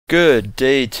Good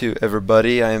day to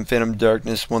everybody. I am Phantom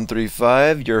Darkness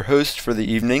 135, your host for the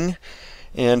evening,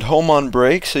 and home on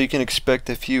break, so you can expect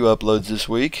a few uploads this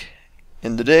week.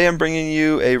 And today I'm bringing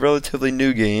you a relatively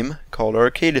new game called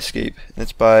Arcade Escape.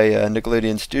 It's by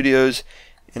Nickelodeon Studios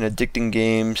and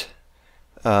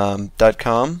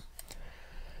addictinggames.com.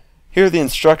 Here are the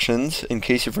instructions in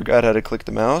case you forgot how to click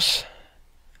the mouse.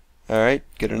 Alright,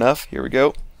 good enough. Here we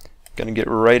go. Gonna get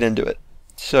right into it.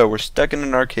 So we're stuck in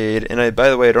an arcade, and by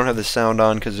the way, I don't have the sound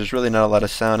on because there's really not a lot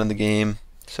of sound in the game.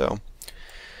 So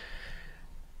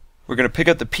we're going to pick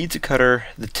up the pizza cutter,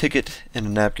 the ticket, and a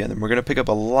napkin. And we're going to pick up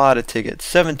a lot of tickets,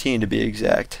 17 to be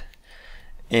exact.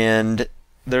 And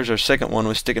there's our second one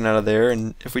was sticking out of there.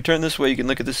 And if we turn this way, you can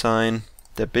look at the sign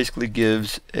that basically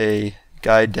gives a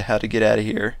guide to how to get out of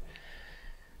here.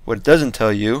 What it doesn't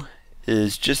tell you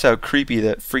is just how creepy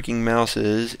that freaking mouse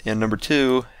is, and number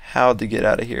two, how to get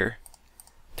out of here.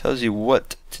 Tells you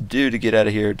what to do to get out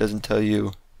of here. It doesn't tell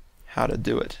you how to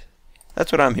do it.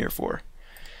 That's what I'm here for.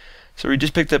 So we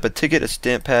just picked up a ticket, a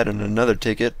stamp pad, and another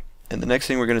ticket. And the next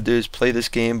thing we're going to do is play this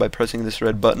game by pressing this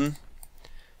red button,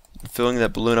 filling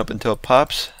that balloon up until it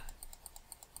pops.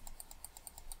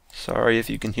 Sorry if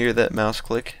you can hear that mouse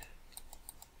click.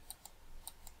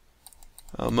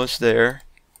 Almost there.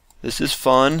 This is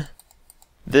fun.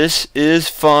 This is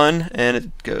fun, and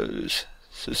it goes.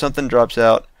 So something drops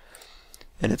out.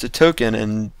 And it's a token,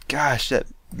 and gosh, that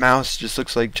mouse just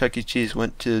looks like Chuck E. Cheese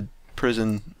went to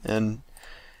prison. And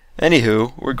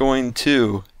anywho, we're going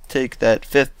to take that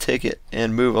fifth ticket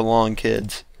and move along,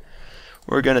 kids.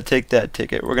 We're going to take that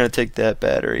ticket. We're going to take that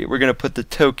battery. We're going to put the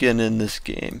token in this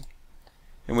game.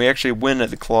 And we actually win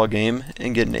at the claw game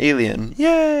and get an alien.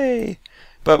 Yay!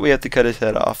 But we have to cut his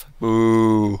head off.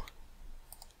 Boo!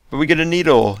 But we get a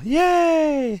needle.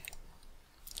 Yay!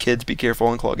 Kids, be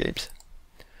careful in claw games.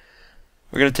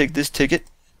 We're going to take this ticket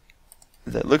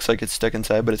that looks like it's stuck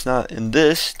inside, but it's not, and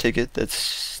this ticket that's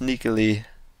sneakily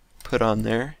put on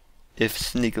there, if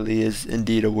sneakily is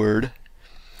indeed a word,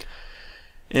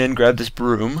 and grab this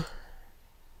broom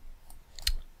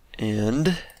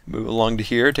and move along to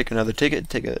here, take another ticket,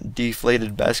 take a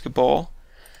deflated basketball,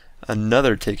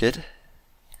 another ticket,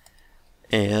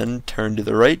 and turn to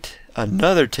the right,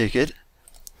 another ticket,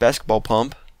 basketball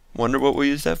pump. Wonder what we'll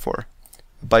use that for.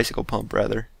 A bicycle pump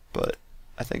rather, but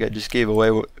I think I just gave away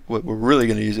what we're really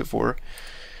going to use it for.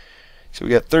 So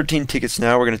we got 13 tickets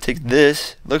now. We're going to take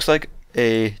this. Looks like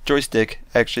a joystick,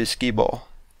 actually a skee ball.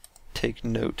 Take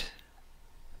note.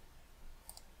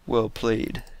 Well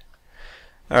played.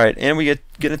 Alright, and we're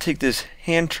going to take this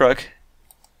hand truck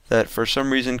that for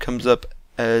some reason comes up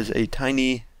as a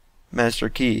tiny master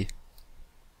key.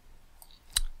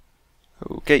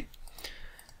 Okay.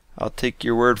 I'll take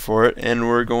your word for it, and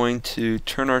we're going to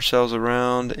turn ourselves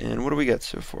around, and what do we got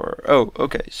so far? Oh,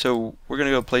 okay, so we're going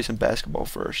to go play some basketball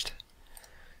first.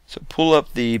 So pull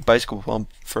up the bicycle pump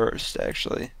first,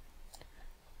 actually.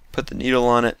 Put the needle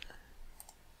on it.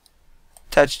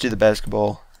 Attach it to the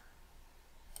basketball.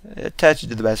 Attach it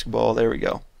to the basketball, there we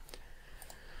go.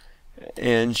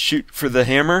 And shoot for the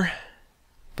hammer,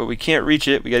 but we can't reach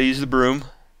it, we got to use the broom.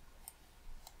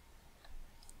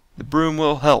 The broom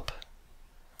will help.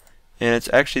 And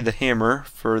it's actually the hammer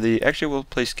for the... Actually, we'll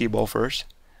play skee ball first.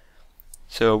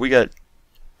 So we got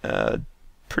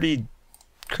pretty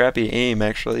crappy aim,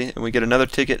 actually. And we get another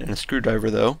ticket and a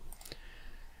screwdriver, though.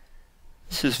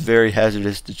 This is very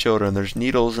hazardous to children. There's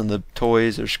needles in the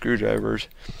toys, there's screwdrivers.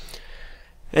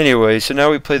 Anyway, so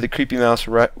now we play the Creepy Mouse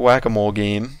Whack-A-Mole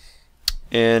game.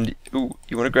 And ooh,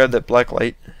 you want to grab that black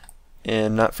light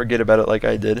and not forget about it like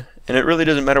I did. And it really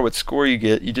doesn't matter what score you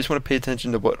get, you just want to pay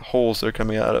attention to what holes they're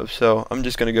coming out of. So I'm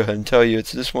just going to go ahead and tell you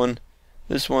it's this one,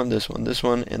 this one, this one, this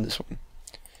one, and this one.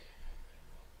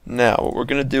 Now what we're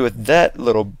going to do with that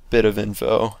little bit of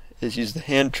info is use the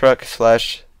hand truck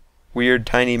slash weird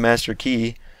tiny master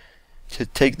key to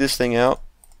take this thing out,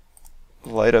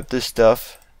 light up this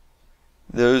stuff.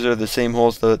 Those are the same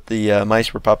holes that the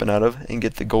mice were popping out of, and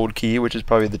get the gold key, which is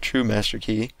probably the true master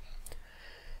key.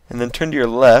 And then turn to your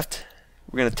left.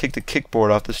 We're going to take the kickboard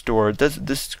off the store.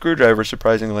 This screwdriver,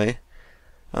 surprisingly,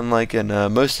 unlike in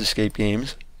most escape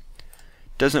games,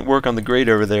 doesn't work on the grate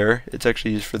over there. It's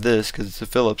actually used for this because it's a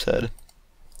Phillips head.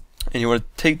 And you want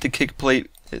to take the kick plate.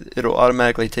 It'll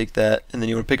automatically take that. And then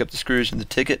you want to pick up the screws and the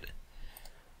ticket.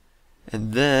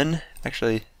 And then,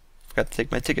 actually, I forgot to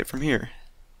take my ticket from here.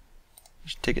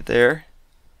 Just take it there.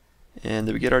 And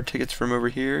did we get our tickets from over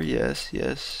here? Yes,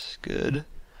 yes, good.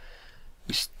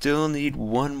 We still need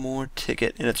one more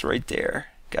ticket, and it's right there.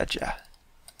 Gotcha.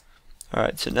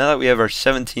 Alright, so now that we have our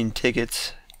 17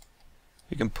 tickets,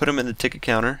 we can put them in the ticket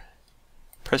counter,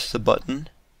 press the button,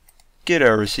 get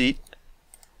our receipt,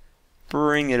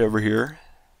 bring it over here.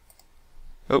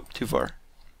 Oh, too far.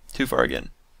 Too far again.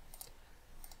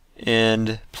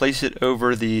 And place it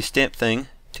over the stamp thing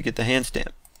to get the hand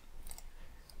stamp.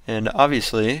 And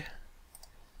obviously,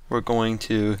 we're going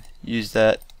to use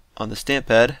that on the stamp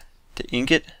pad to ink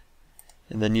it,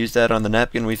 and then use that on the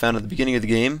napkin we found at the beginning of the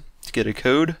game to get a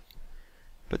code.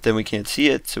 But then we can't see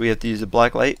it, so we have to use a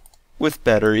black light with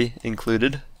battery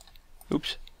included.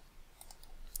 Oops.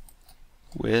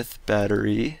 With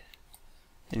battery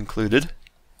included.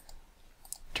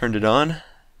 Turned it on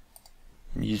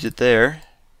and use it there.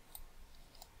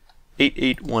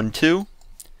 8812.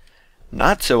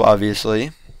 Not so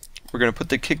obviously, we're going to put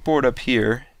the kickboard up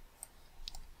here,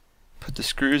 put the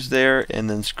screws there, and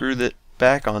then screw it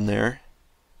back on there,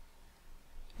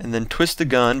 and then twist the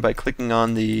gun by clicking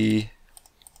on the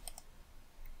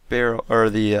barrel or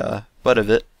the butt of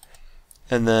it,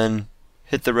 and then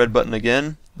hit the red button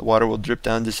again. The water will drip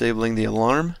down, disabling the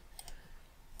alarm.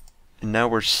 And now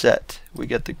we're set. We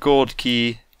got the gold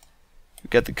key, we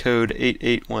got the code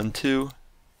 8812,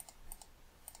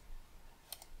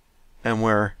 and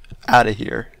we're out of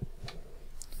here.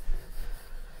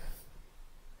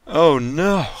 Oh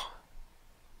no!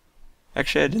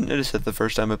 Actually, I didn't notice that the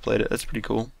first time I played it. That's pretty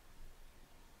cool.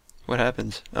 What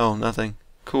happens? Oh, nothing.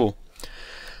 Cool.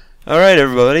 Alright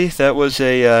everybody, that was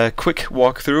a quick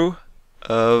walkthrough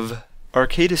of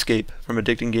Arcade Escape from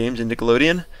Addicting Games in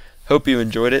Nickelodeon. Hope you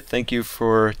enjoyed it. Thank you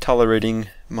for tolerating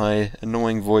my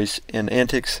annoying voice and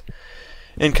antics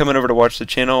and coming over to watch the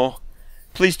channel.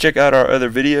 Please check out our other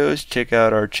videos, check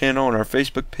out our channel and our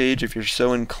Facebook page if you're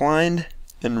so inclined,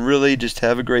 and really just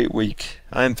have a great week.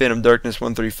 I am Phantom Darkness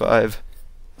 135.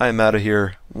 I am out of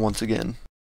here once again.